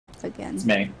again. It's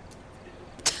me.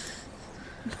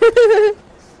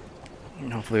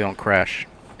 Hopefully they don't crash.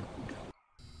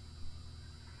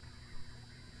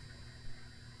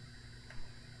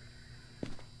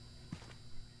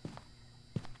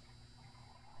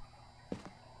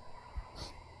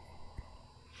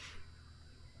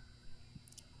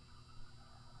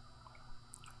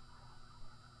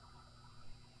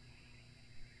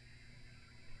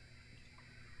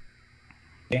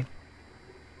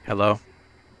 Hello?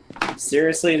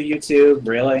 Seriously, YouTube?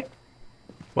 Really?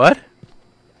 What?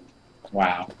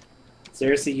 Wow.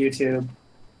 Seriously, YouTube?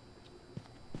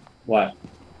 What?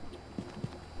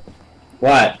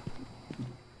 What?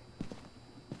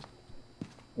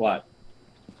 What?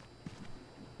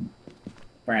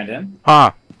 Brandon?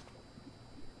 Huh?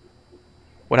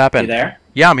 What You happened? there?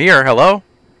 Yeah, I'm here. Hello?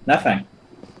 Nothing.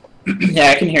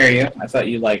 Yeah, I can hear you. I thought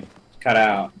you, like, cut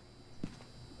out.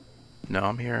 No,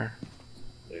 I'm here.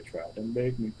 They tried to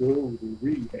make me go to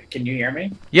rehab. Can you hear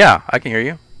me? Yeah, I can hear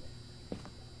you.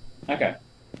 Okay.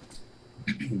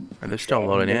 They're still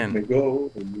loading in. Make me go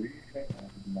to rehab.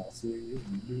 I said,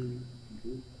 no,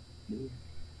 no, no.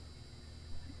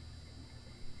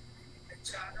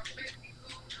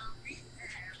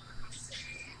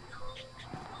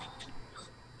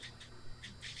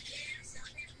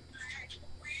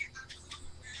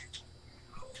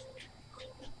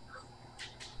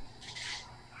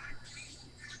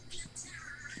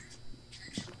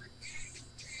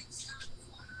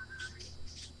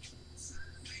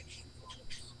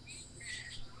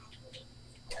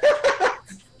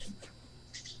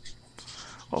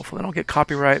 Hopefully I don't get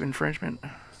copyright infringement.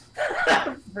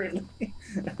 Really?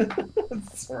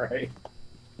 That's right.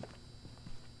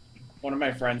 One of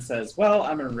my friends says, well,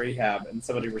 I'm in rehab, and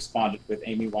somebody responded with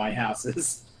Amy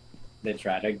Winehouse's. They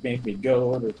tried to make me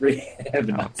go to rehab,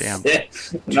 and Oh, damn.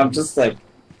 And I'm just like,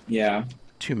 yeah.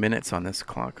 2 minutes on this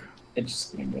clock. It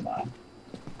just made me laugh.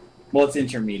 Well, it's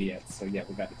intermediate, so yeah,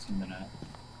 we got a 2 minute.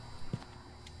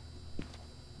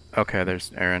 Okay,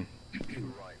 there's Aaron.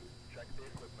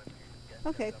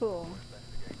 Okay, cool.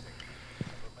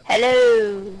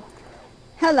 Hello.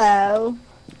 Hello.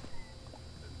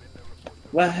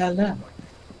 Well, hello.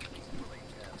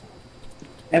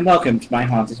 And welcome to my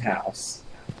haunted house.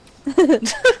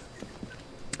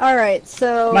 Alright,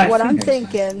 so My what I'm fingers.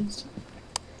 thinking,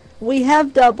 we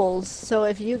have doubles, so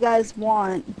if you guys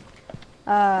want,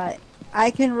 I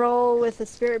can roll with the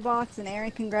spirit box and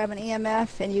Aaron can grab an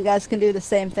EMF, and you guys can do the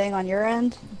same thing on your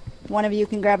end. One of you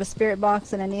can grab a spirit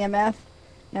box and an EMF,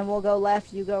 and we'll go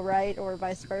left, you go right, or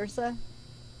vice versa.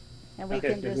 And we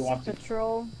Okay, can so who just wants to-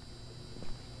 patrol.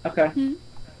 Okay. Hmm?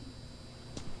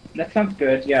 That sounds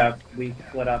good. Yeah, we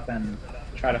split up and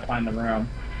try to find the room.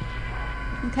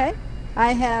 Okay.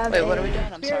 I have Wait, a what are we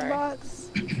doing? I'm spirit sorry. box.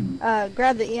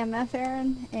 Grab the EMF,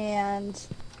 Aaron, and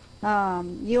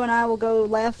you and I will go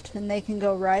left, and they can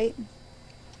go right.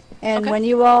 And Okay.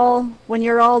 when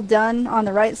you're all done on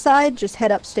the right side, just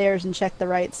head upstairs and check the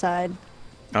right side.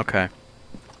 Okay.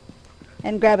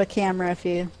 And grab a camera if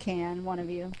you can, one of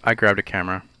you. I grabbed a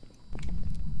camera.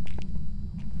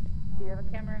 Do you have a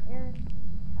camera? Aaron,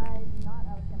 I do not.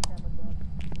 I was going to grab a book.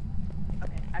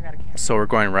 Okay, I got a camera. So we're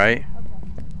going right?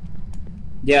 Okay.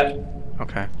 Yep.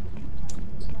 Okay.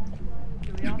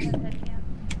 Do we all have head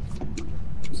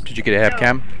cams? Did you get a head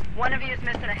cam? One of you is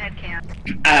missing a head cam.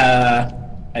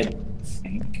 I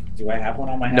think. Do I have one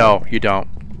on my head? No, you don't.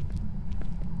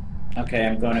 Okay,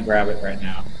 I'm going to grab it right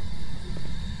now.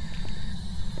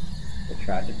 They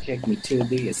tried to take me to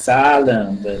the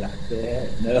asylum, but I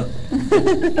said no. No.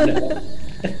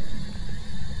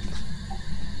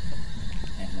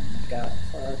 And then I got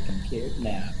fucking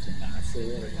kidnapped, and I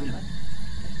said no.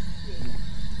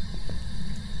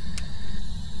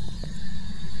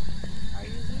 Are you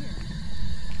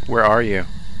here? Where are you?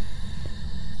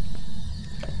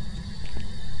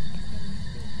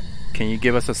 Can you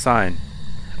give us a sign?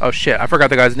 Oh shit, I forgot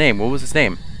the guy's name. What was his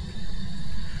name?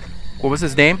 What was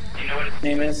his name? Do you know what his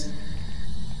name is?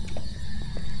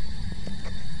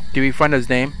 Did we find his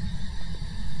name?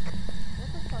 What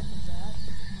the fuck is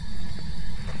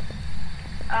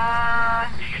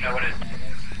that? Do you know what his name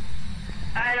is?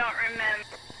 I don't remember.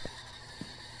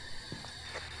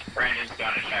 Brandon's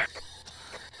gonna check.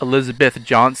 Elizabeth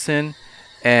Johnson,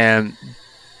 and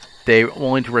they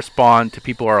only to respond to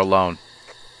people who are alone.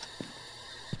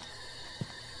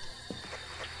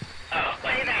 Oh,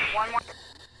 Say that one more.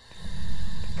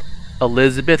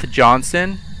 Elizabeth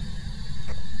Johnson,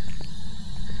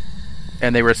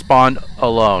 and they respond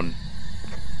alone.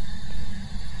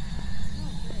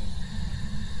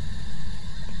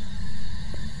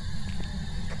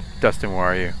 Dustin, where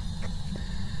are you?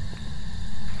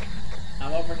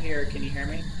 I'm over here. Can you hear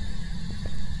me?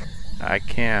 I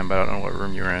can, but I don't know what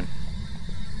room you're in.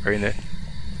 Are you in the...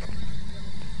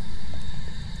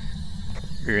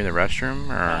 Are you in the restroom,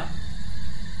 or...? Huh?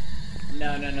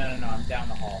 No. I'm down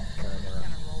the hall further.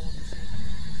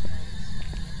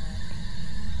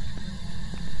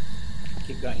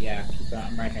 Keep going. Yeah, keep going.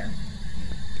 I'm right here.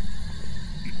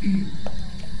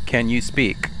 Can you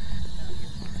speak?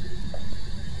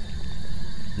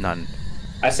 None.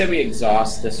 I say we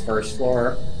exhaust this first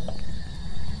floor,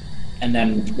 and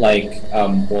then, like,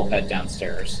 we'll head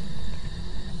downstairs.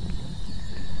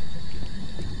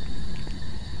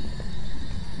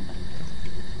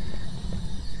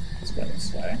 Let's go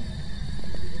this way.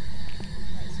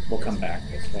 We'll come back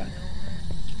this way.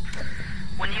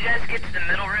 When you guys get to the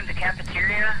middle room, the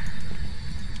cafeteria,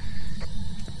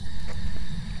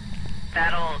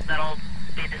 that'll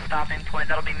be the stopping point.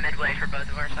 That'll be midway for both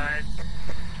of our sides.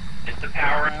 Is the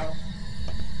power out?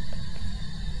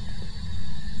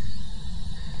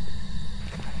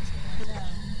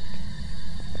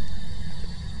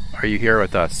 Are you here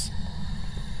with us?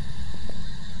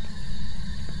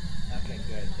 Okay,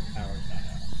 good. The power's not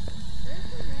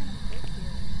out.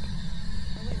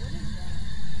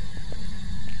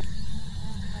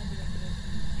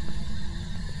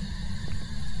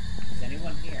 Is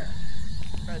anyone here?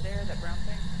 Right there, that brown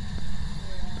thing?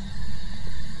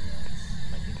 Yeah,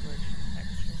 it's like a glitch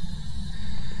texture.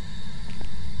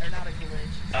 Or not a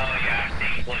glitch. Oh yeah, I'm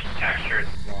seeing glitch textures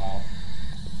as well.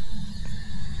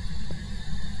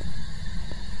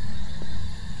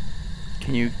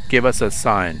 Can you give us a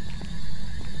sign?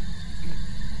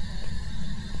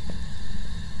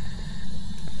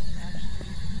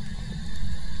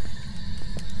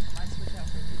 Might switch out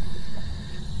for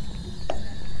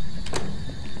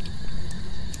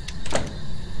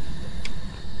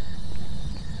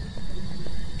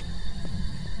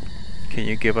Can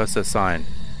you give us a sign?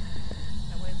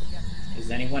 that way we got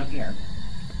Is anyone here?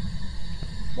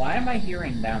 Why am I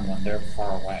hearing them when they're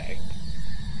far away?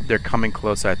 They're coming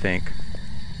close, I think.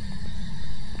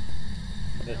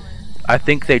 The- I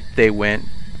think they went.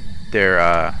 They're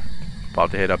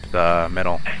about to hit up the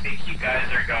middle. I think you guys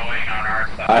are going on our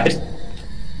side.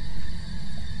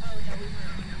 Oh, no, we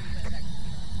went back.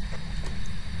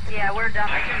 Yeah, we're done.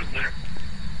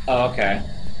 Oh, okay.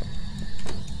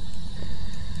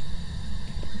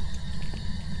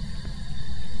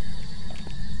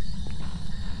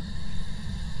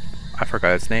 I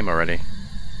forgot its name already.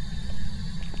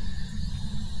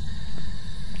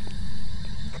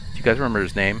 Do you guys remember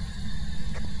his name?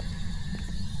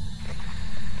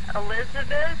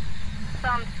 Elizabeth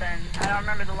something. I don't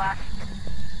remember the last.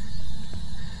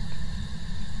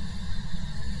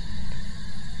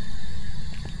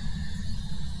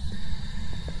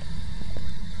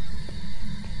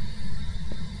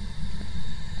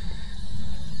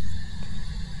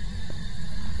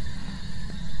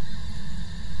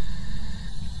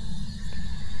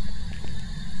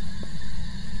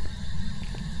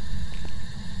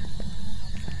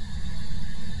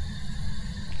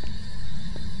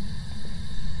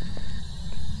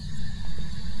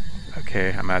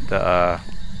 Okay, I'm at the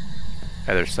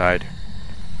other side.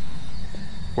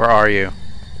 Where are you?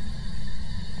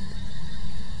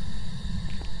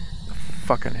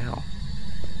 Fucking hell.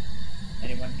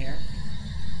 Anyone here?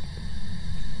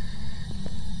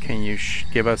 Can you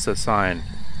give us a sign?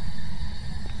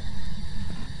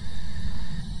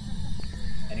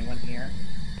 Anyone here?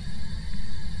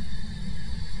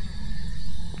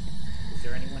 Is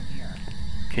there anyone here?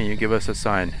 Can you give us a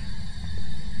sign?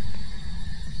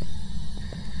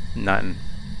 Nothing.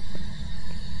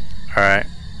 Alright.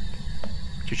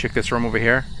 Did you check this room over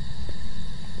here?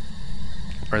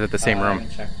 Or is it the same I room?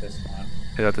 haven't checked this one.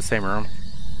 Is that the same room?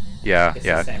 Yeah, It's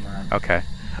yeah. the same room. Okay.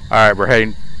 Alright, we're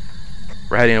heading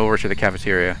over to the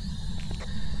cafeteria.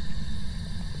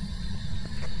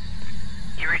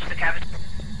 You reached the cafeteria.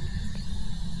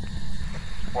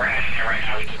 We're heading there right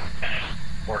now. We just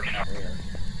finished working over here.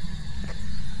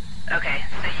 Okay,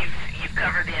 so you've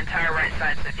covered the entire right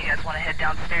side. So if you guys want to head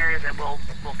downstairs, and we'll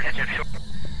catch up short.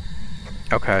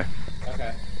 Okay.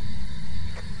 Okay.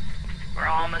 We're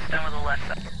almost done with the left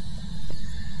side.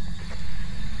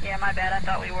 Yeah, my bad. I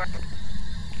thought we were.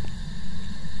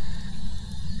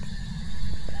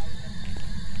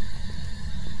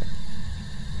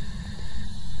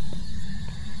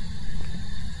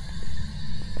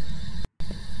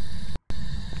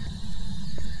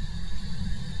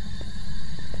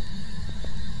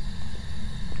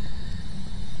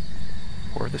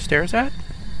 Where are the stairs at?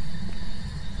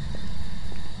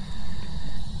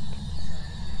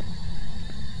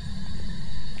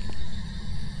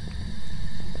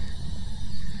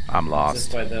 I'm This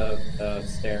lost. way the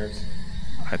stairs.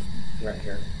 I, Right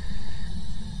here.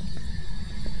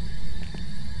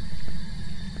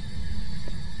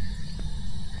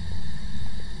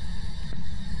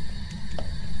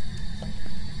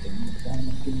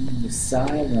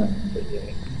 Asylum.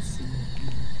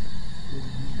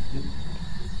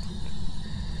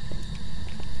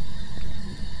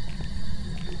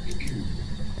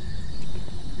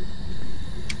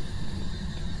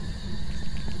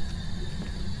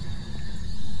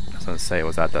 I was gonna say,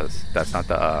 was that that's not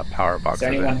the power box, Is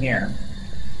there is anyone it? here?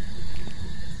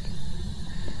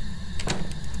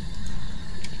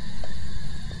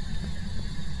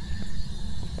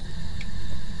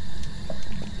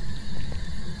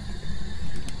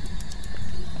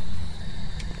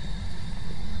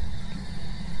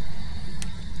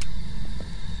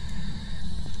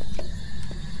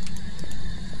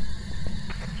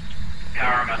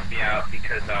 Power must be out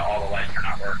because all the lights are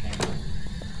not working.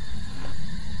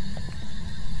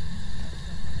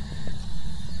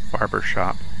 Barber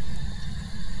shop.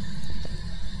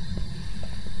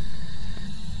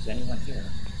 Is anyone here?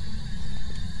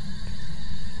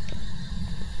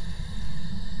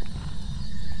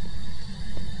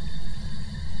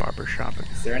 Barber shop.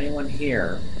 Is there anyone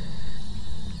here?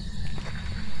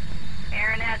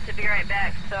 Erin has to be right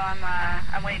back, so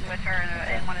I'm waiting with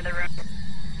her in one of the rooms.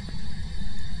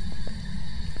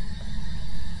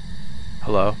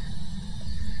 Hello?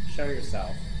 Show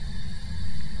yourself.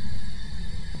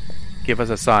 Give us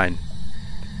a sign.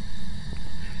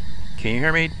 Can you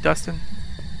hear me, Dustin?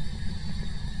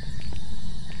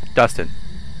 Dustin.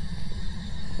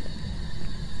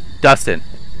 Dustin.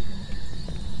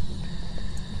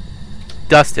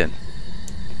 Dustin.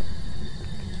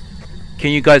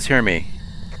 Can you guys hear me?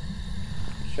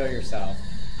 Show yourself.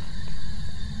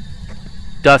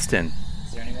 Dustin.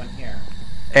 Is there anyone here?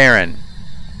 Aaron.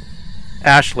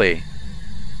 Ashley.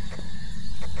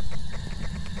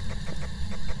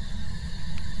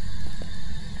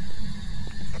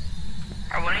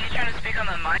 Or what are you trying to speak on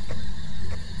the mic?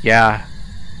 Yeah.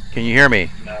 Can you hear me?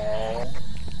 No.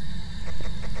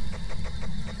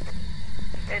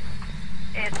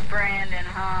 It's Brandon,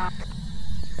 huh?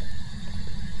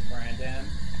 Brandon?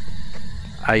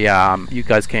 Yeah, you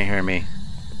guys can't hear me.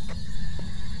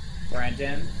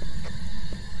 Brandon?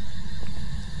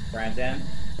 Brandon?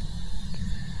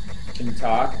 Can you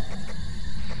talk?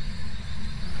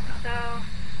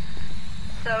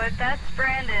 So if that's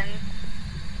Brandon,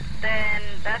 then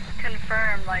that's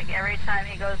confirmed. Like every time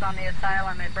he goes on the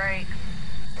asylum, it breaks.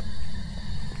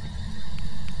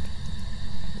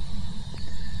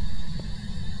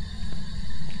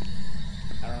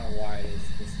 I don't know why it is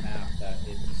this map that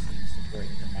it just seems to break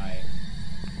your mic.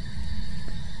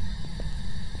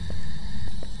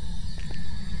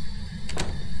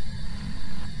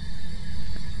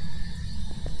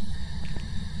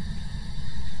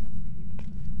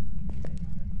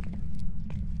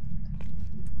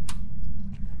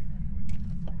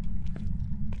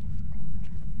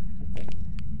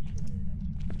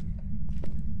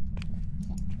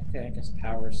 Okay, I guess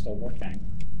power is still working.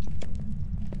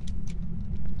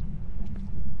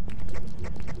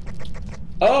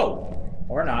 Oh!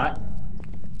 Or not.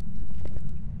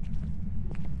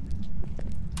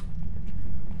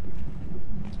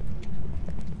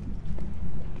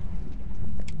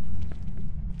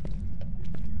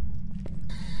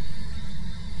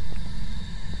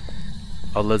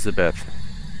 Elizabeth.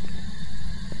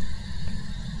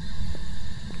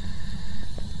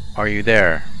 Are you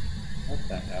there? What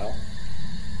the hell?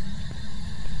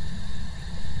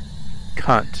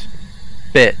 Cunt.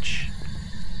 Bitch.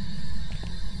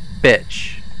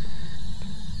 Bitch.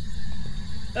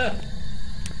 Ugh.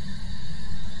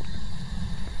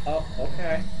 Oh,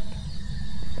 okay.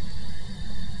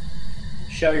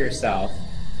 Show yourself.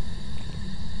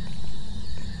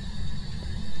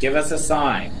 Give us a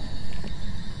sign.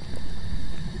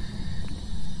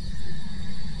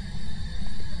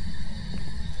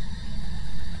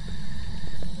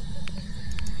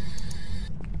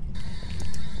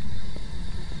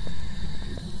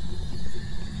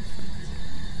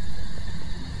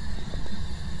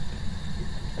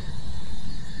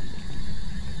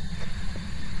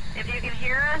 If you can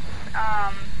hear us,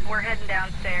 we're heading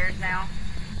downstairs now.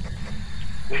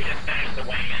 We just finished the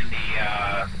wing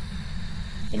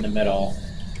In the middle.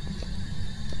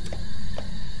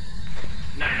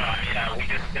 No, I mean, we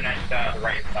just finished the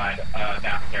right side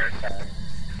downstairs, sir.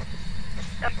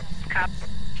 Cop.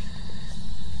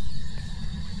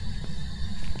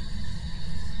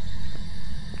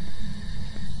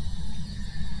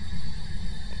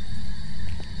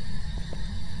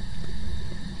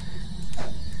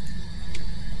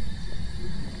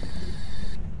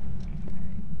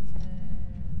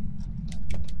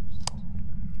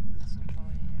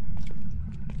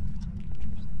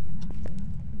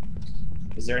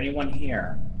 Is there anyone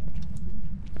here?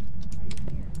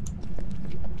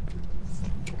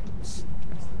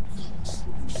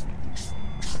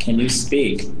 Can you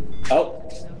speak? Oh,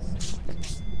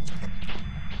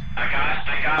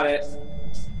 I got it.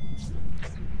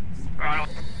 Ronald,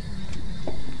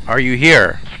 Are you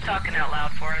here? Keep talking out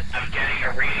loud for us. I'm getting a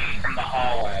reading from the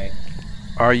hallway.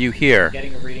 Are you here?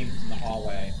 Getting a reading from the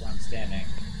hallway where I'm standing. Okay.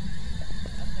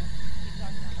 Keep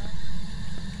talking out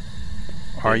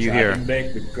loud. Are you here? Tried to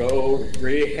make me go to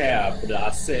rehab, but I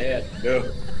said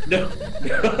no, no,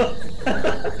 no.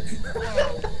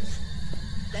 Whoa.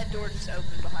 That door just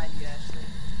opened behind you, Ashley.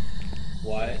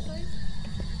 What?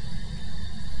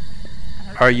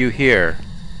 Are you here?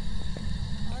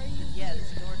 Yeah,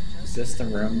 this door just Is this the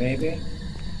room, maybe? opened.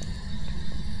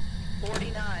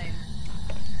 49.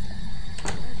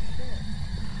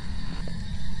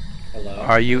 Hello?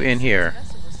 Are you in here?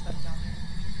 Messing with stuff down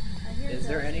there. Is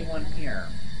there anyone here?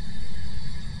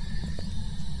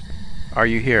 Are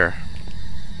you here?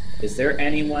 Is there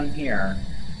anyone here?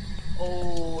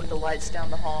 Oh, the lights down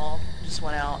the hall just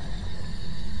went out.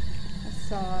 I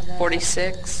saw that.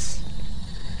 46.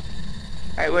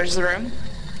 Alright, where's the room?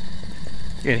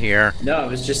 In here. No, it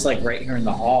was just like right here in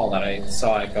the hall that I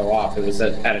saw it go off. It was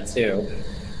at a 2.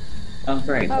 Oh,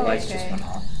 great. The Oh, lights just okay. went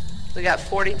off. We got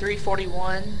 43,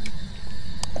 41.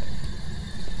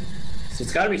 So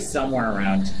it's got to be somewhere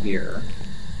around here.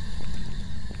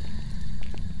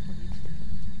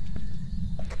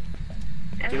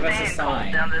 It's Give us a staying cold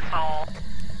sign. down this hall.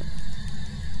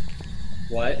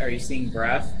 What? Are you seeing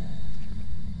breath?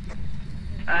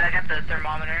 I got the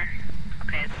thermometer.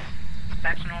 Okay, it's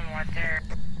back to normal right there.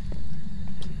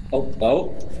 Oh,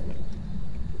 oh.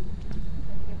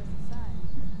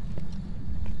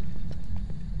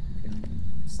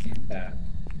 Stand back.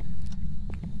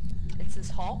 It's this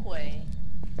hallway.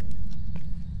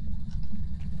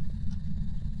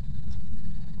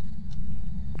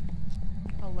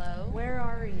 Hello? Where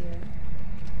are you?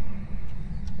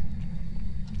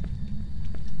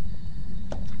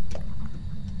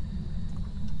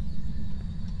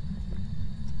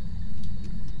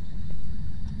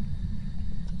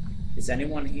 Is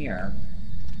anyone here?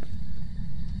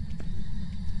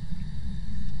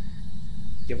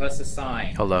 Give us a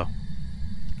sign. Hello.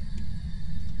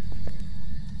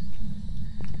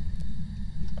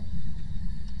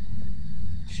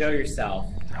 Show yourself.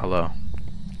 Hello.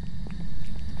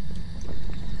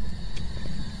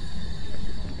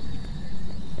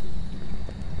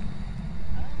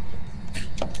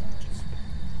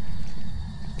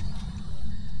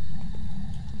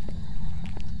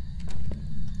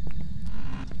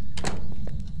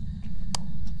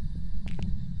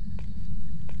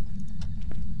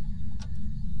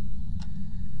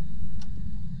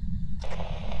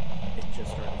 It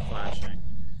just started flashing.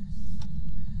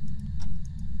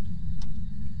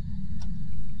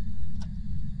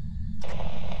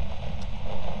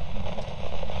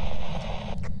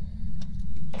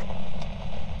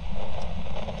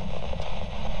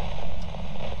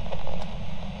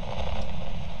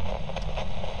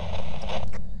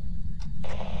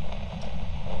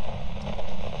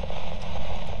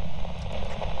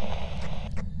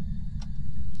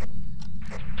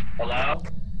 Hello?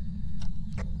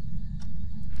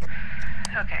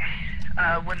 Okay.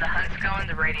 When the hunt's going,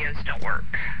 the radios don't work.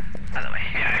 By the way.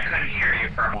 Yeah, I couldn't hear you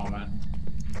for a moment. Moment.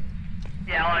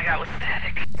 Yeah, all I got was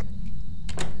static.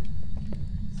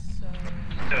 So,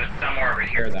 So it's somewhere over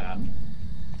here. Hear that.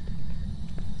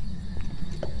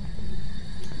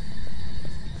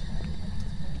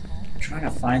 I'm trying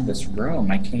to find this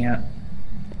room. I can't.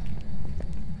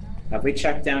 Have we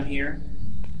checked down here?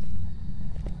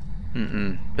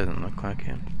 Mm-mm. Doesn't look like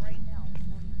him. right now,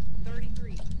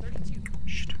 33, 32.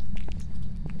 Shh.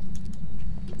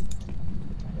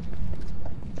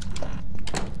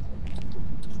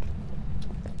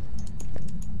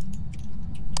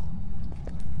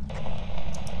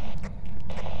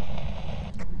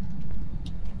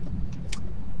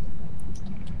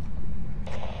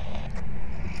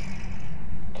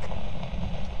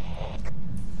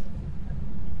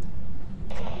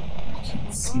 I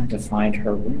can't seem to find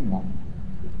her room.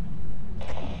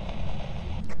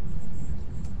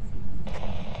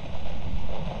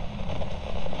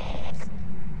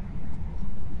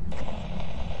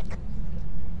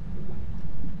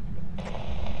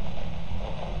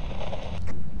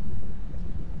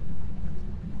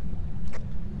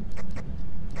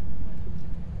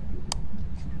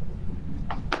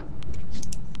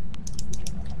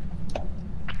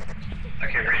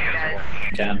 Okay, radio's Guys.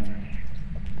 working again.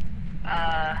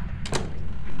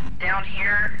 Down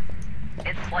here,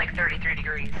 it's like 33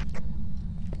 degrees.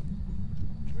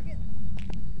 We're getting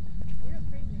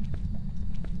crazy.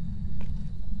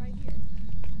 Right here.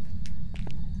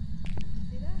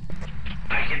 See that?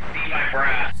 I can see my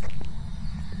breath.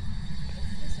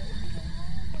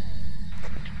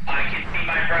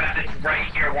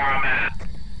 where I'm at.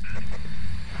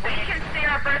 We can see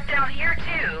our breath down here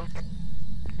too.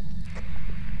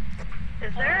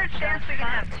 Is there a chance we can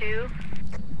have two?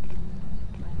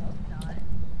 I hope not.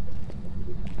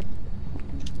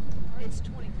 It's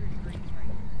 23 degrees right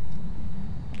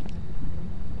now.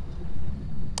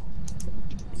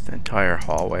 It's the entire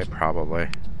hallway, probably.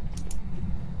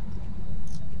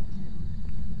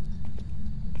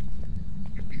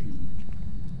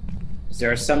 Is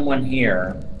there someone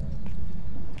here?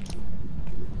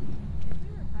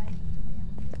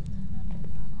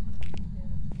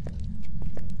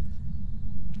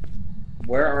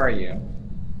 Where are you?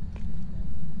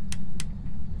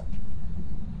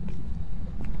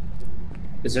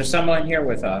 Is there someone here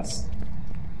with us?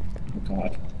 Oh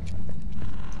God.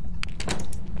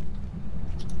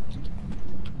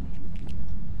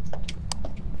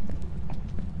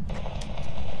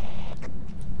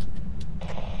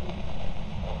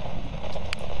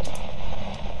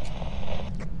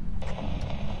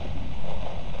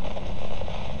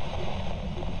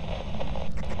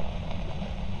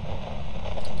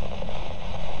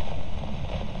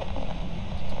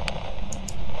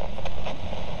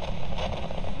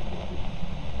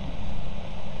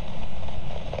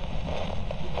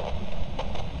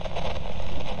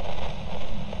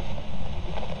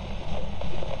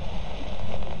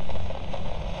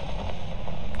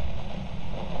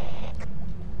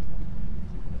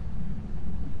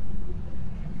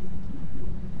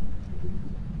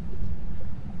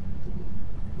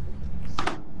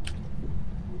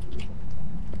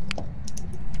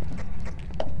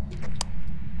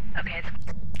 Okay, it's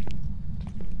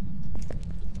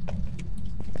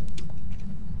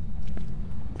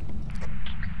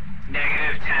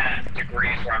 -10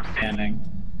 degrees where I'm standing. Standing.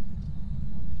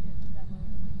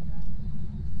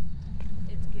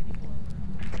 It's getting lower.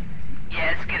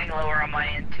 yeah, it's getting lower on my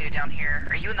end too down here.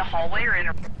 Are you in the hallway or in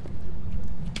a...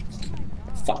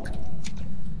 Fuck.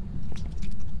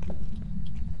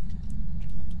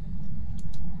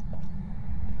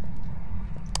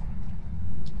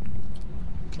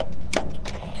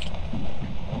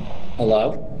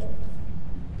 Hello?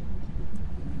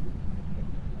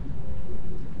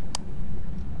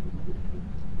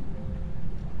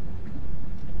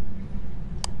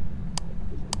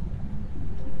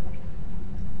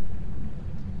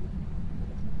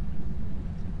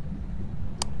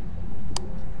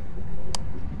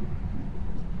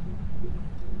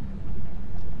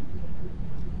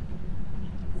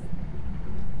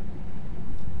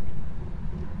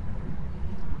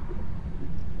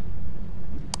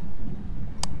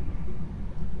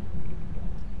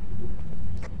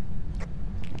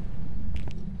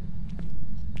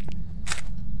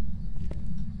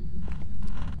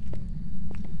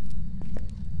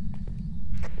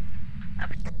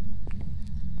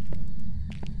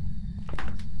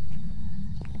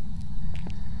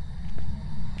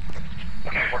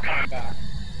 Okay, we're coming back.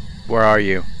 Where are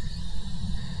you?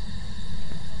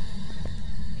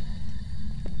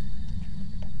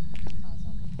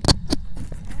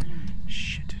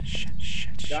 Shit, shit,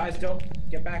 shit, shit. Guys, don't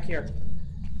get back here.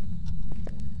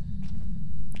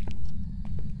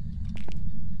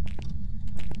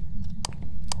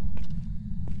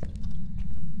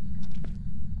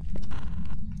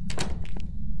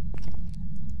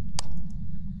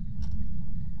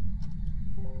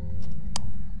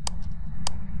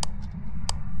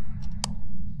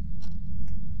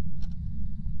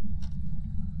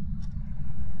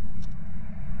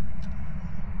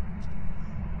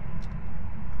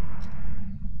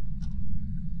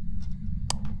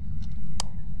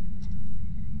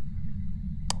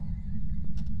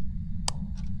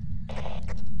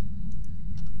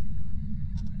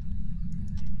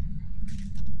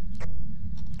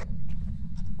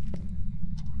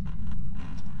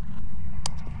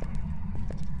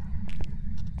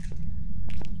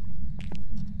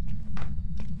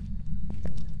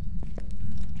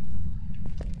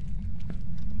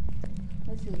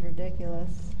 This is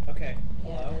ridiculous. Okay.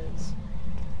 Yeah, Hello? it is.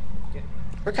 Get-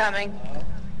 We're coming. Hello?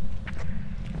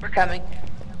 We're coming.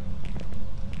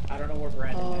 I don't know where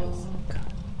Brandon is.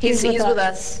 He's with with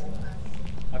us. us.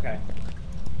 Okay.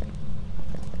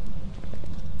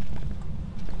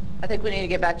 I think we need to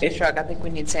get back to the truck. I think we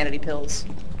need sanity pills.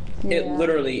 It Yeah.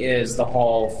 literally is the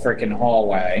frickin'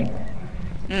 hallway.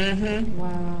 Mm-hmm.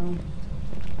 Wow.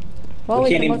 Well, We we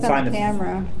can't can even look on find the the-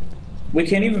 camera. We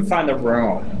can't even find the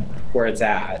room where it's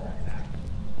at.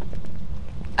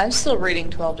 I'm still reading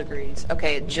 12 degrees.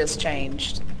 Okay, it just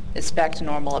changed. It's back to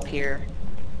normal up here.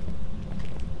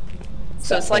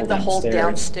 So it's like the whole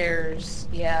downstairs.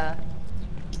 Yeah.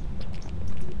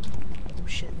 Oh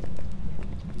shit.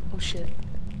 Oh shit.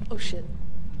 Oh shit.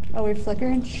 Oh, we're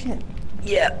flickering? Shit.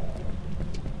 Yeah.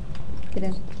 Get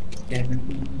in.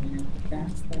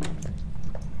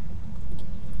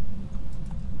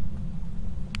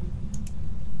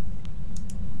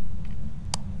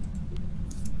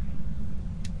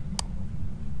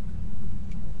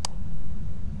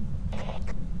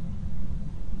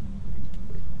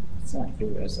 It's not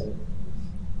curious.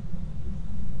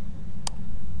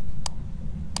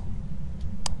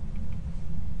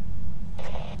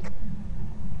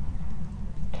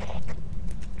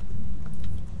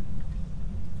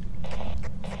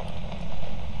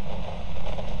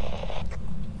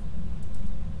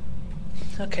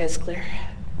 Okay, it's clear.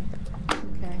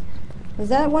 Okay. Was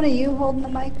that one of you holding the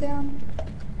mic down?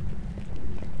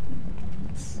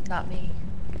 It's not me.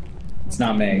 It's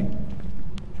not me.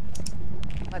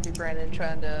 Might be Brandon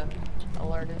trying to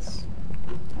alert us.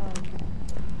 Oh, okay.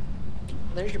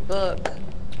 There's your book.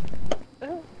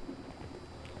 Oh.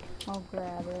 I'll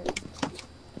grab it.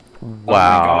 Oh my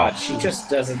Wow. god, she just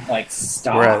doesn't like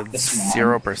stop. We're at this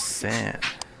one. 0%.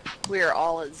 We are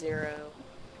all at 0.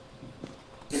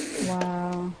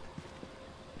 Wow.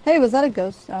 Hey, was that a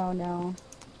ghost? Oh, no.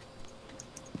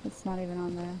 It's not even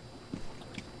on there.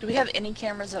 Do we have any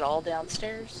cameras at all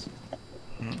downstairs?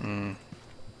 Mm-mm.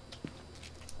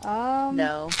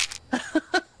 No.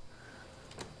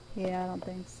 Yeah, I don't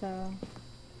think so.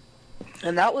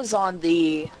 And that was on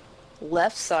the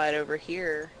left side over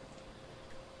here.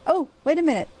 Oh, wait a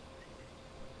minute.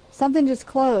 Something just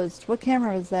closed. What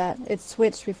camera was that? It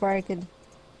switched before I could...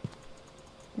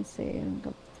 Let's see.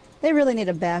 They really need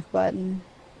a back button.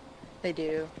 They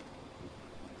do.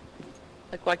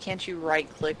 Like, why can't you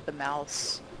right-click the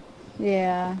mouse?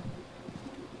 Yeah.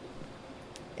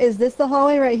 Is this the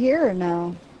hallway right here or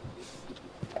no?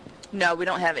 No, we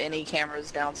don't have any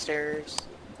cameras downstairs.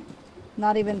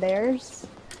 Not even theirs?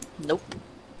 Nope.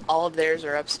 All of theirs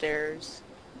are upstairs.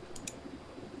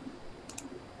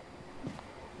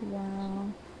 Wow.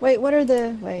 Wait, what are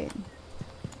the... Wait.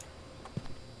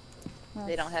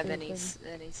 They don't have Stupid.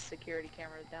 any security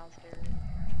cameras downstairs.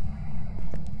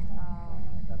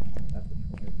 That's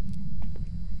a choice.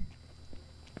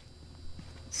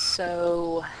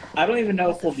 So... I don't even know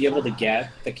if we'll be able to get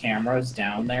the cameras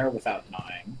down there without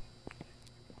dying.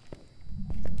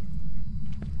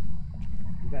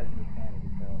 You guys need sanity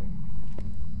pills.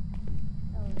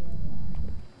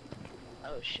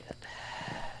 Oh shit.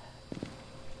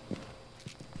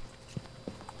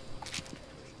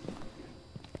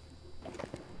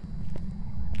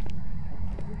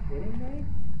 Are you kidding me?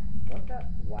 What the?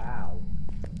 Wow.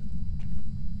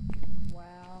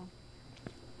 Wow.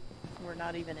 We're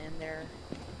not even in there.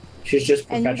 She's just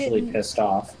And you perpetually didn't- pissed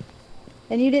off.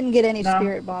 And you didn't get any No.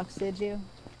 spirit box, did you?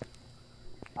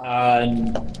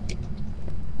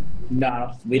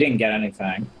 No, we didn't get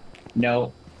anything.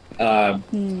 No. I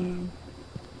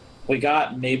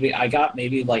got maybe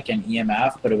like an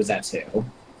EMF, but it was at 2.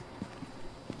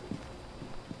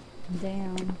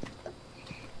 Damn.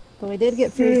 But we did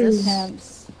get food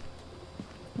attempts.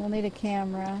 We'll need a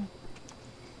camera.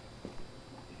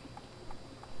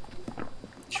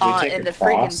 Should we take And a the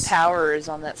freaking cross? power is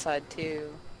on that side too.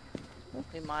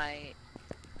 We might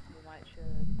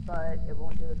should, but it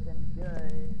won't do us any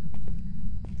good.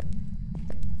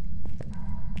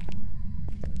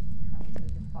 I was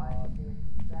looking fine.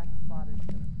 The exact spot is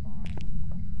gonna find.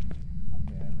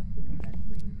 Okay, I'm assuming that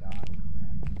green dot is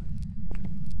random.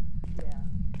 Yeah.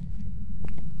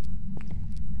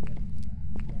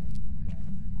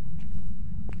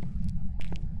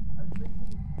 I was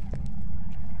thinking.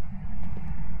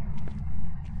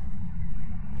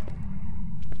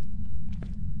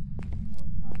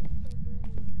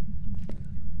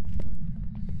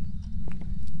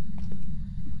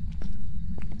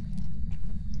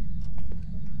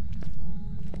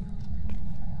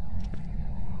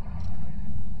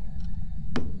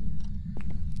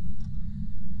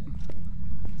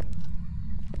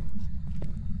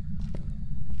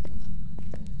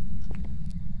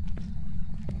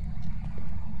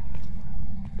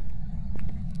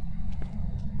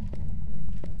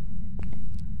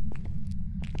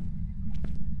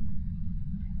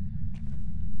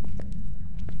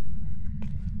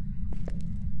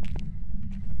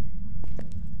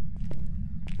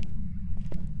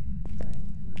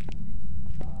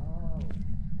 Oh,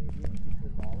 maybe it's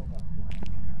because all of us went.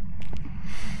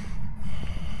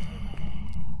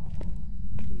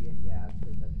 Yeah, it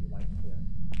says that she likes to.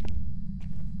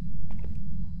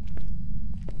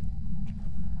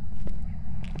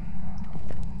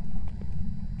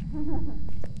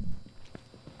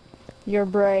 You're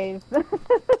brave.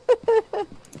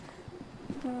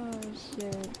 Oh,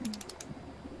 shit.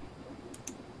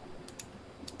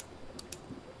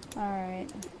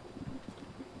 Alright.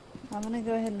 I'm gonna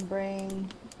go ahead and bring...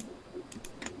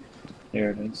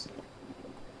 There it is.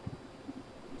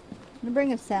 I'm gonna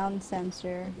bring a sound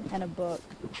sensor and a book.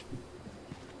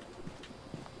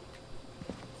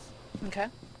 Okay.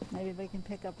 Maybe we can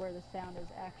pick up where the sound is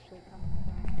actually coming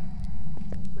from.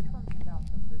 Which one's the sound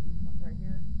sensor? These ones right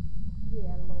here?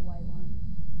 Yeah, the little white one.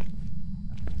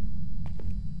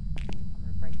 I'm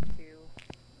gonna bring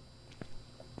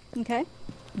 2. Okay.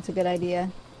 That's a good idea.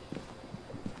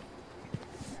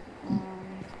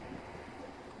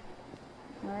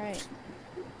 Alright.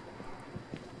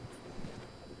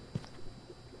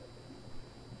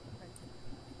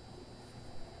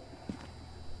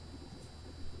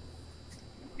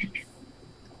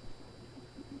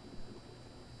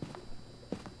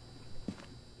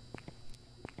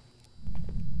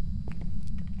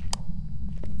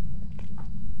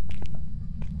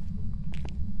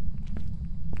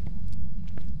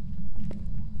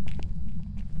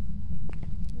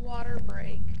 Water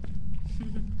break.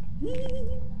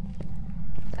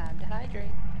 Time to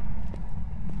hydrate.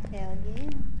 Hell yeah.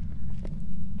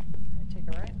 Take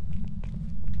a right.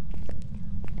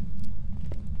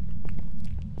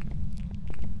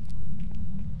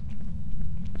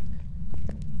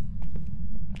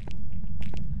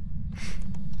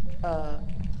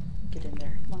 Get in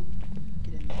there. Come on.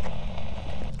 Get in there.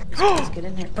 Let's get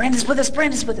in there. Brandon's with us.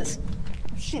 Brandon's with us.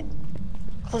 Oh shit.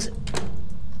 Close it.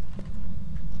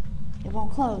 It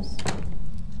won't close.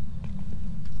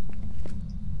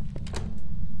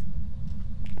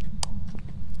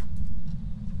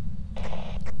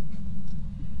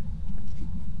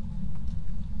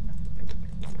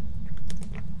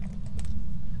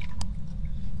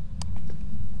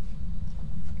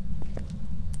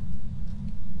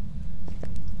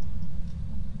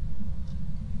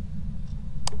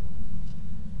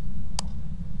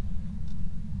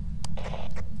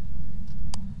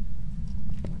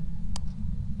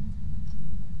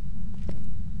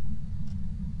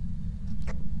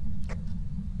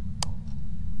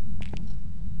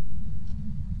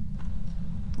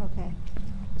 Okay.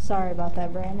 Sorry about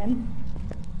that, Brandon.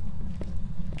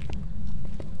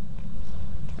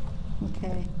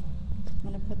 Okay. I'm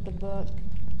gonna put the book.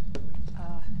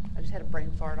 I just had a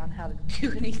brain fart on how to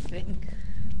do anything.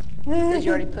 Did you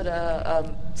already put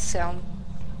a sound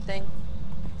thing?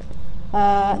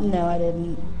 No, I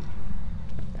didn't.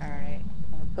 Alright.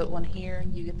 I'm gonna put one here,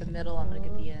 you get the middle, I'm gonna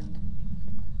get the end.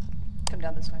 Come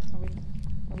down this way.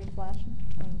 Are we flashing?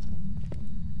 Oh, okay.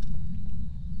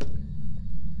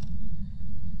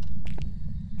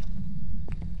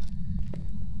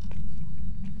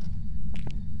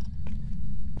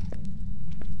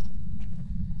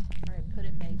 Alright, put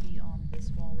it maybe on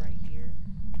this wall right here.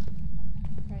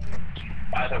 Right here.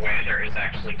 By the way, there is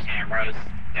actually cameras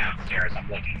downstairs. I'm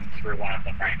looking through one of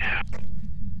them right now.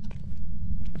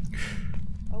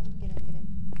 Oh, get in, get in.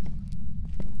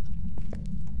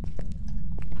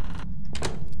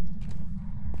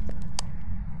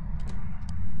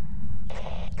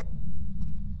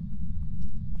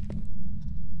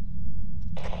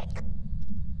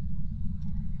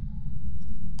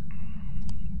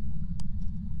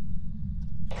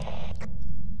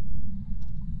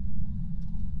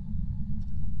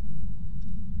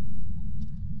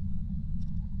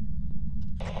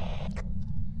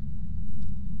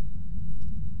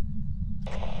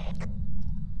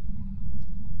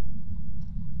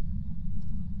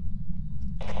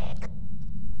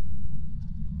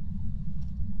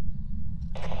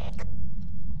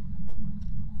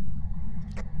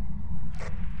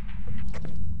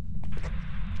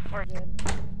 We're Good.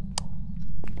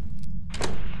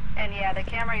 And yeah, the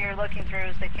camera you're looking through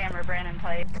is the camera Brandon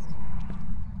placed.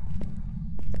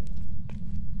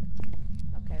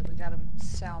 Okay, we got a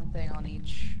sound thing on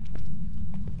each.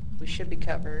 We should be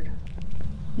covered.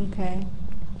 Okay.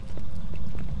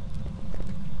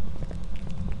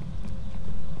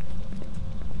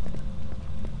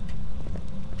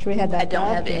 Should we head I back don't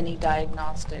up? have any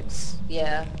diagnostics.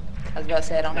 Yeah. I was about to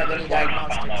say I don't have any There's one up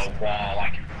on diagnostics. the wall. I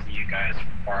can see you guys from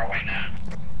far away now.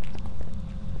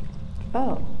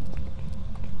 Oh.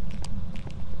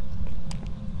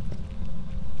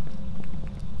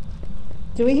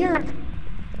 Do we hear?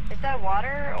 Is that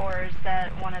water or is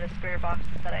that one of the spirit boxes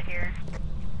that I hear?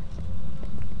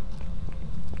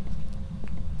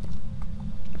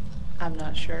 I'm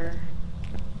not sure.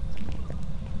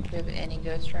 Do we have any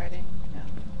ghost riding?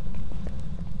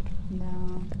 No.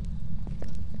 No.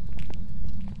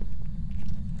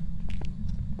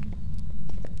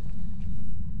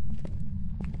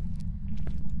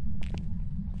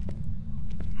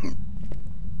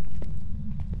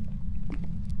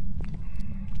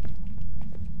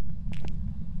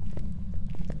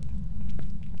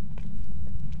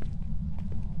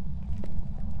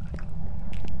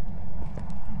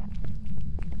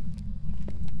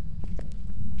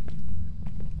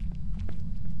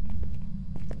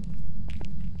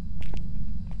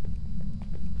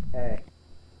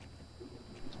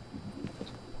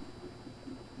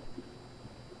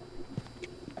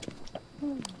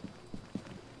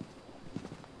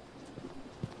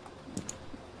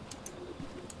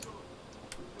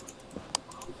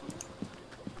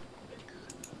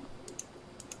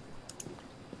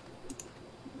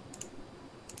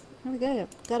 We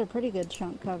got a pretty good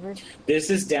chunk covered. This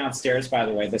is downstairs, by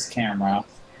the way, this camera.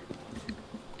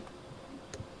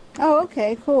 Oh,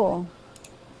 okay, cool.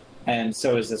 And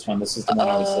so is this one. This is the one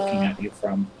I was looking at you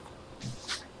from.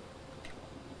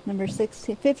 Number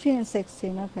 16, 15 and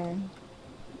 16, okay.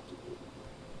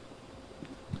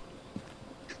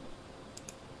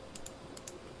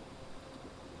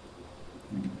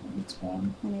 It's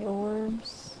one. Any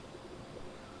orbs?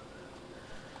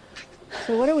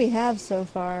 So what do we have so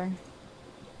far?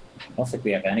 I don't think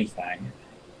we have anything.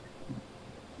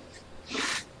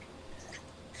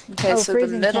 Okay, Oh, so the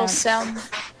freezing middle temps. sound.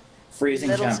 Freezing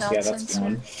Middle temps, sound yeah, that's sensor.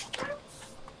 one.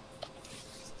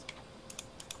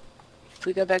 If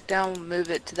we go back down, move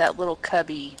it to that little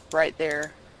cubby right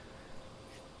there.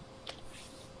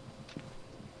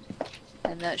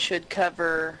 And that should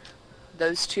cover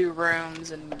those 2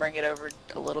 rooms and bring it over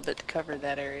a little bit to cover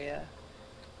that area.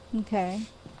 Okay.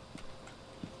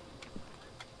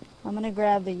 I'm gonna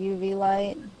grab the UV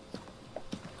light.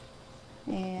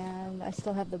 And I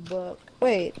still have the book.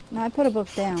 Wait, no, I put a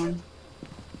book down.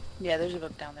 Yeah, there's a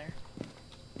book down there.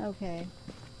 Okay.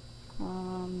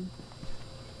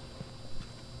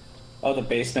 Oh, the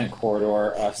basement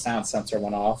corridor sound sensor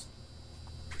went off.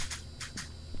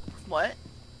 What?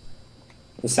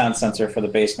 The sound sensor for the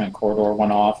basement corridor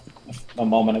went off a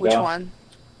moment ago. Which one?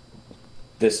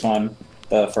 This one,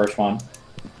 the first one.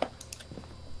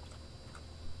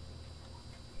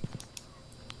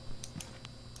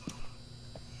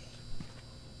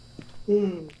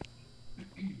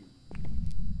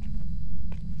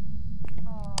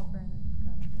 Oh, Brandon's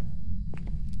got it.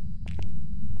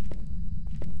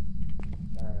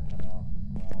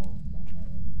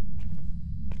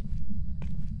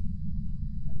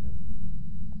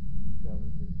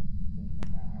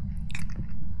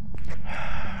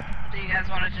 Do you guys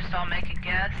want to just all make a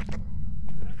guess?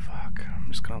 Fuck.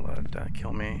 I'm just gonna let that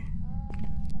kill me.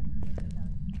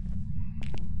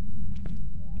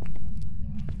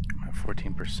 I'm at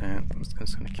 14%.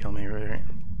 It's gonna kill me right.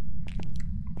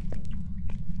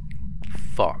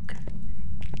 Fuck.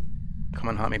 Come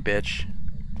on, hunt me, bitch.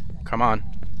 Come on.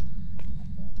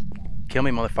 Kill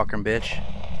me, motherfucking bitch.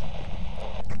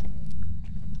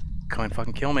 Come and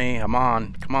fucking kill me. I'm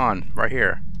on. Come on. Right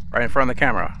here. Right in front of the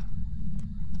camera.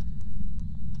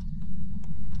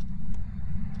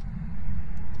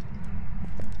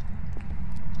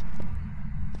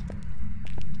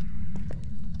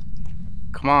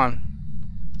 Come on.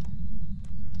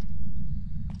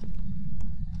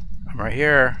 I'm right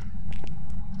here.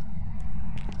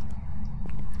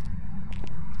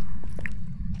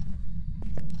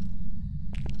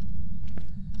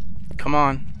 Come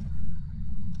on.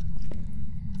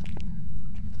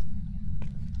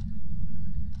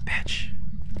 Bitch.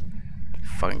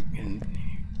 Fucking.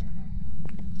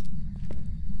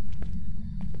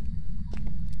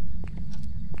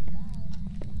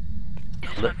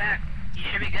 Just went back. You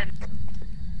should be good.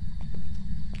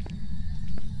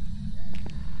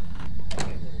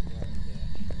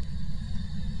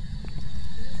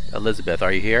 Elizabeth,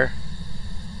 are you here?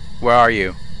 Where are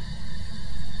you?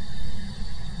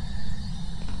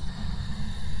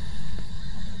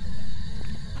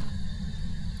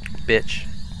 Bitch.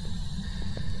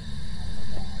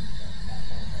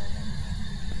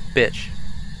 Bitch.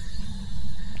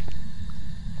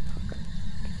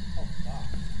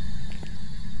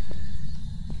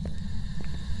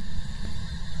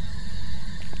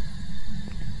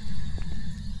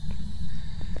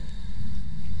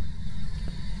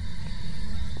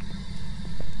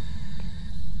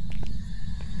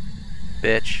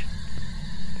 Bitch.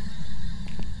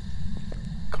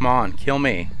 Come on, kill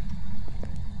me.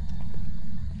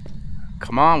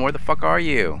 Come on, where the fuck are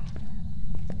you?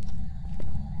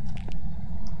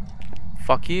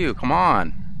 Fuck you, come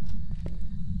on.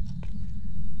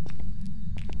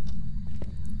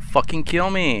 Fucking kill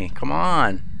me, come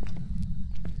on.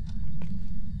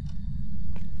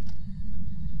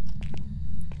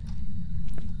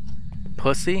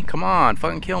 Pussy, come on,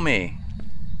 fucking kill me.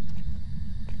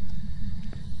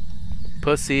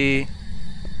 Pussy.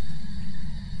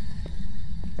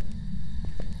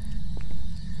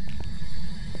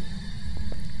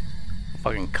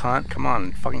 Fucking cunt, come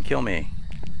on, fucking kill me.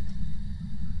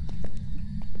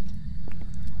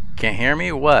 Can't hear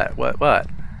me? What? What?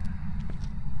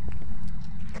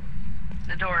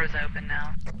 The door is open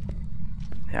now.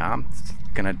 Yeah, I'm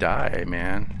gonna die,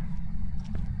 man.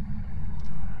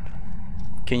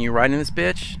 Can you ride in this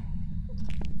bitch?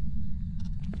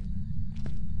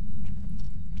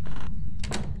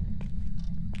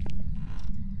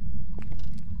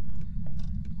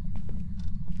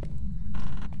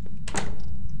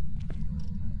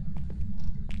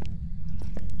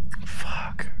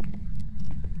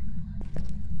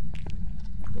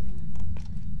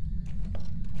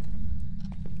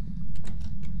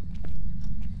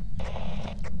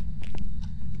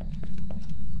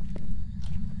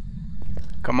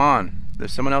 Come on.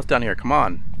 There's someone else down here. Come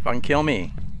on. Fucking kill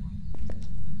me.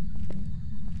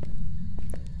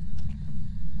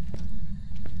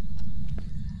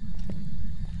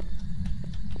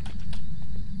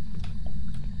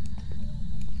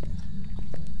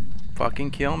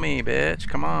 Fucking kill me, bitch.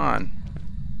 Come on.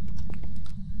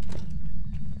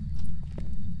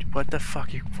 What the fuck?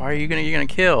 Why are you gonna get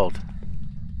killed?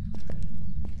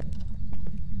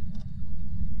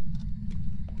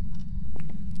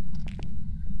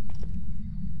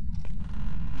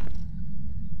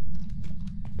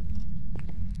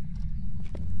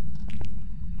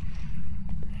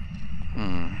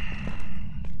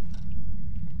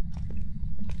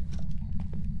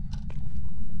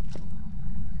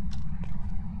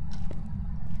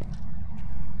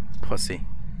 Pussy.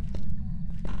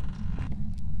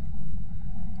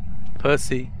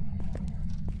 Pussy.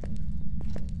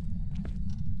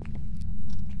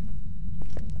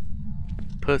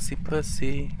 Pussy,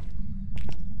 pussy.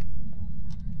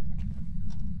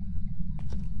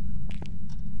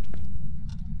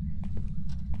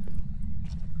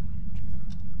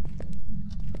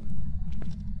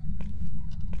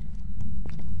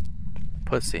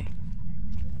 Pussy.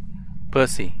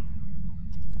 Pussy.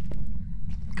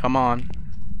 Come on.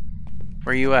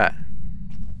 Where you at?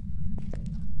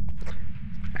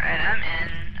 Alright, I'm in.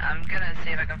 I'm gonna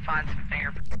see if I can find some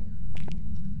fingerprints.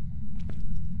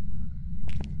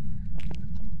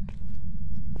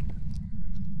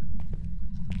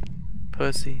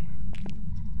 Pussy.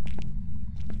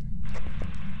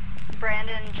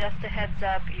 Brandon, just a heads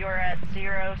up, you're at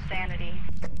 0 sanity.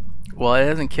 Well, it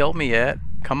hasn't killed me yet.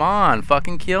 Come on,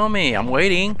 fucking kill me. I'm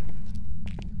waiting.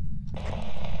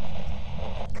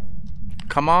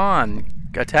 Come on,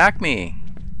 attack me.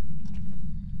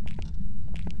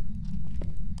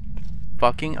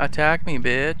 Fucking attack me,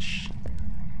 bitch.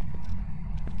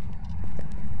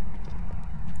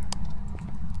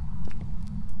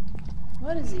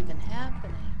 What is even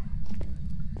happening?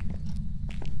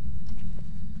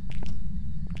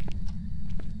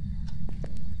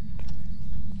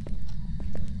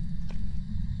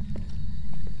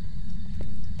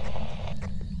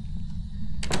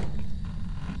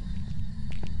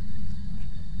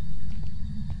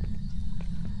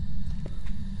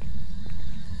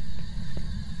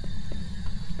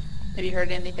 Have you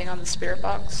heard anything on the spirit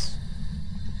box?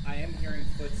 I am hearing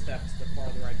footsteps the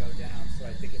farther I go down, so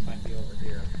I think it might be over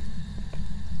here.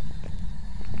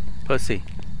 Pussy.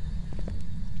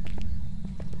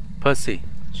 Pussy.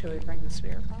 Should we bring the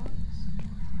spirit box?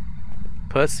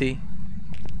 Pussy.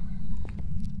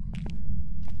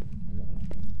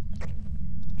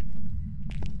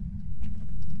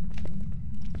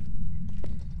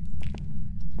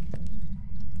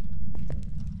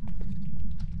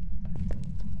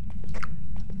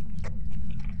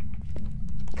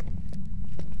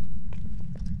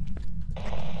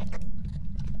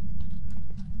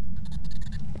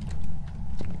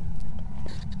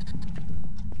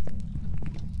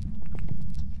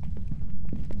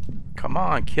 Come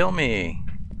on, kill me.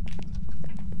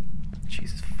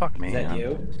 Jesus, fuck me. Is that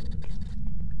you?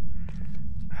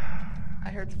 I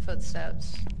heard the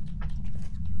footsteps.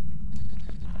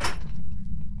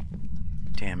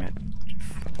 Damn it.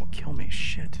 Well, kill me,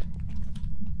 shit.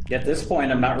 At this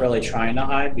point, I'm not really trying to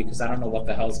hide because I don't know what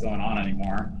the hell's going on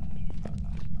anymore.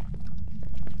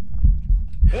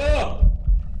 Oh!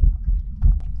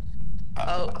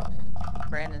 Oh,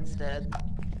 Brandon's dead.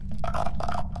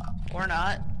 Or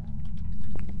not.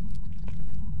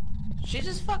 She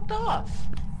just fucked off.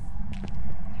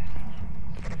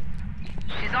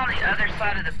 She's on the other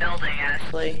side of the building,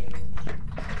 Ashley.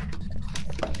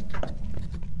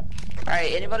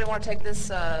 Alright, anybody want to take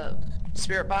this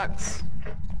spirit box?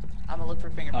 I'm gonna look for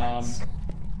fingerprints.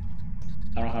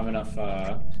 I don't have enough,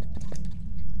 I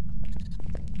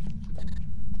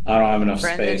don't have enough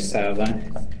Brandon? space, sadly.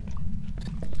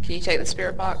 Can you take the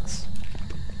spirit box?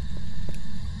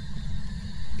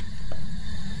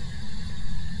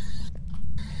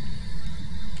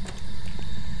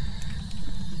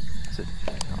 Is it?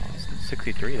 Oh, it's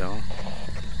 63 though.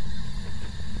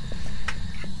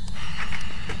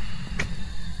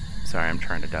 Sorry, I'm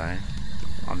trying to die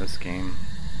on this game.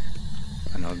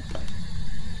 I know.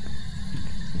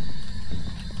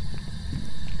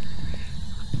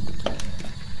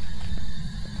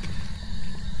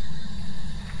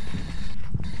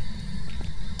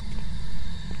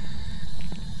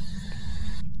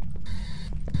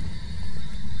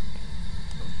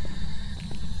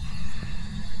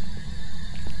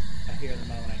 I hear the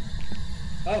moaning.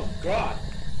 Oh, God!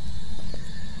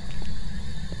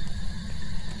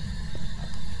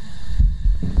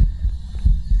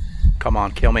 Come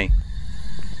on, kill me.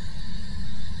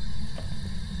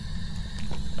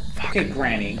 Okay,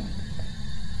 Granny.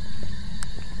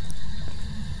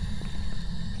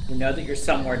 We know that you're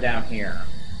somewhere down here.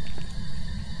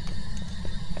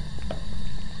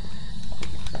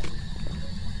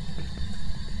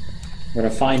 We're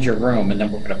gonna find your room, and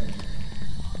then we're gonna...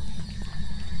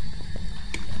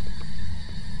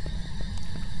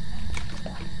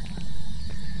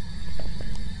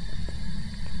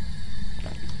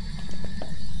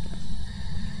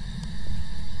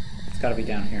 It's gotta be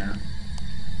down here.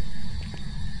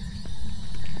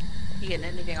 You getting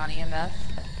anything on EMF?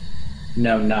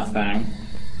 No, nothing.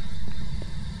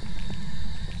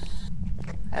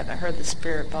 I haven't heard the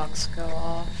spirit box go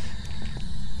off.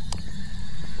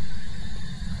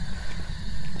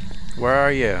 Where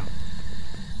are you?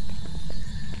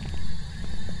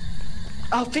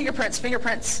 Oh, fingerprints,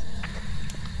 fingerprints.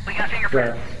 We got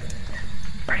Where? fingerprints.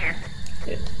 Right here.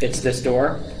 It's this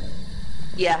door?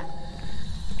 Yeah.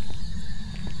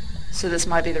 So this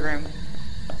might be the room.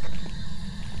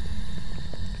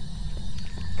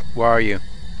 Where are you?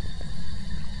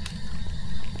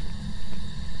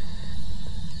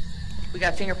 We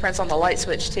got fingerprints on the light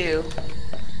switch too.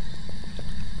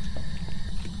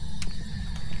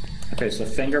 Okay, so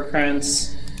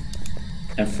fingerprints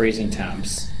and freezing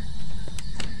temps.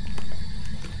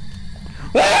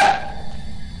 Ah!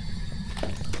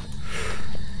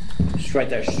 She's right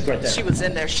there, she's right there. She was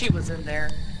in there, she was in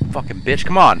there. Fucking bitch,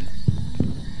 come on.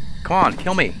 Come on,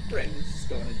 kill me. Brandon's just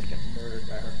going in to get murdered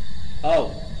by her.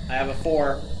 Oh, I have a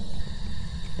 4.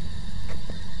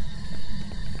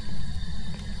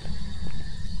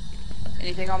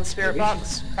 Anything on the spirit Maybe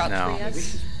box? Crouch No. for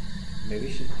yes?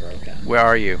 Maybe she's broken. Where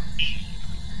are you?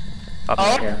 Up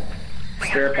Oh. here. Here. We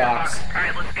got Spirit box.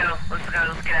 Alright, let's go. Let's go.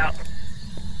 Let's get out.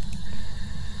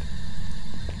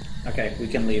 Okay, we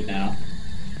can leave now.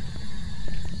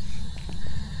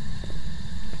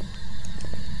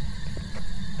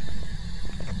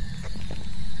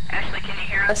 Ashley, can you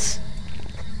hear us? Us.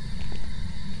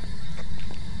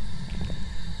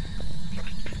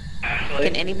 Ashley?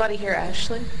 Can anybody hear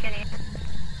Ashley? Can you?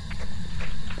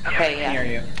 Okay, I yeah. can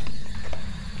hear you.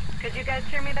 Could you guys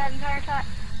hear me that entire time?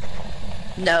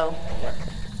 No. What?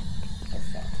 Oh,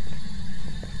 fuck.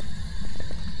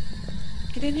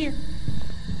 Get in here.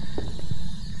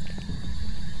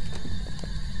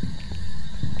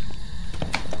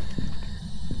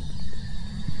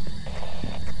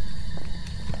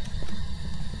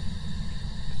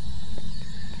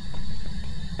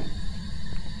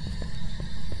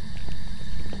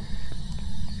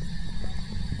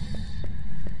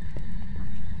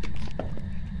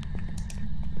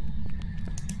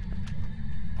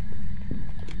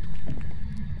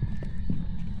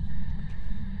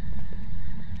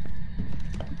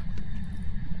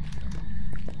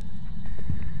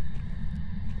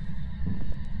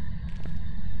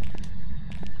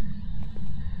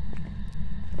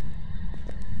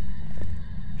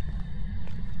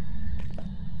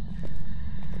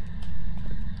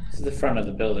 This is the front of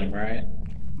the building, right?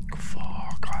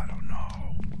 Fuck, I don't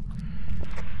know.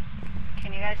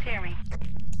 Can you guys hear me?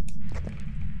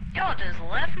 Y'all just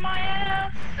left my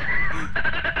ass.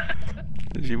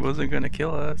 She wasn't gonna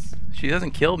kill us. She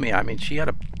doesn't kill me. I mean, she had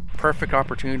a perfect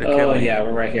opportunity to kill Oh, me. yeah,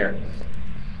 we're right here.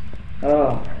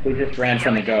 Oh, we just ran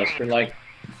from the ghost. We're like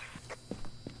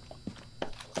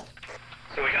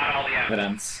So we got all the evidence.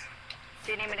 evidence.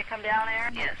 Do you need me to come down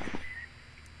there? Yes.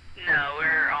 No,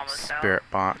 we're almost Spirit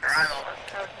box. out. Or I'm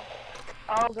almost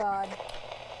out. Oh god.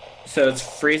 So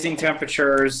it's freezing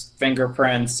temperatures,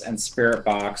 fingerprints, and spirit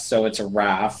box. So it's a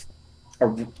RAF.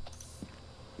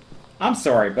 I'm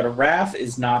sorry, but a RAF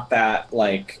is not that,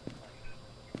 like...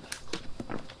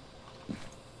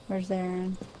 Where's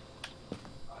Aaron?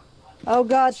 Oh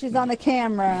god, she's on the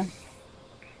camera.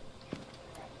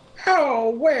 Oh,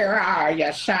 where are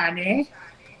you, Sonny?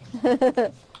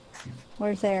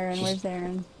 Where's Aaron? Where's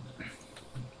Aaron?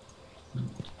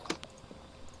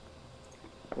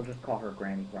 We'll just call her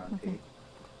Granny Grunty. Okay.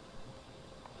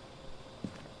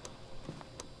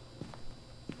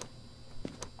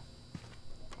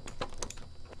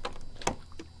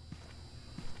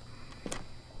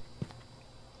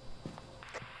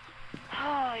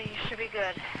 Oh, you should be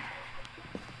good.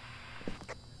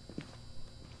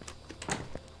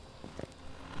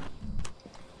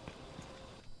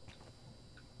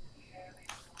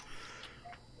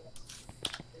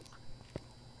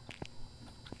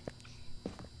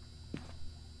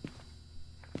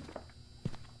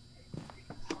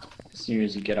 As soon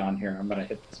as you get on here, I'm gonna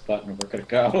hit this button and we're gonna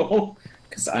go.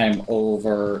 Because I'm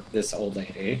over this old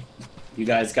lady. You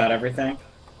guys got everything?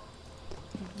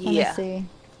 Let me Yeah. see.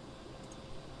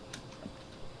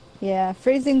 Yeah,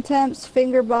 freezing temps,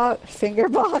 finger box,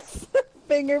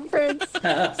 fingerprints,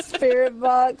 spirit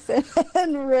box,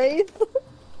 and wraith.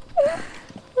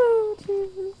 Oh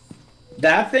Jesus!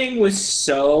 That thing was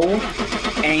so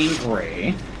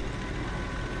angry.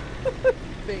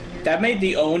 That made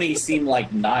the Oni seem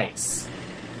like nice.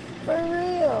 For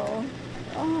real.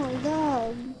 Oh my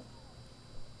god.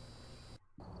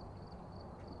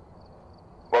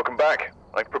 Welcome back.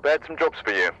 I've prepared some jobs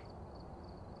for you.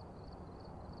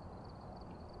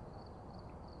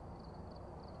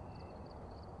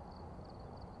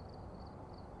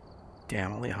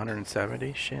 Damn, only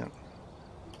 170? Shit.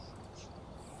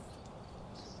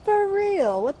 For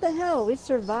real. What the hell? We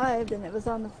survived and it was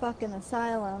on the fucking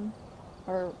asylum.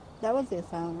 Or, that was the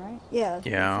asylum, right? Yeah, it's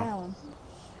Yeah. the asylum.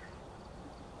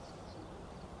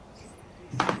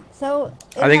 So,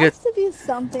 I think has to be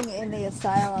something in the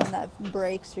asylum that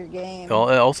breaks your game. Well,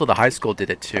 also the high school did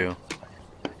it too.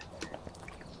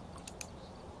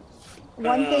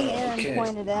 One thing Aaron okay.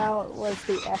 pointed out was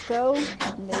the echo.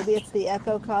 Maybe it's the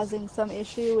echo causing some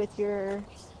issue with your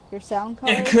sound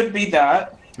card. It could be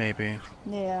that. Maybe.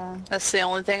 Yeah, That's the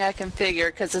only thing I can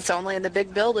figure, because it's only in the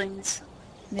big buildings.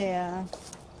 yeah.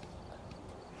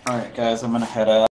 Alright guys, I'm gonna head out.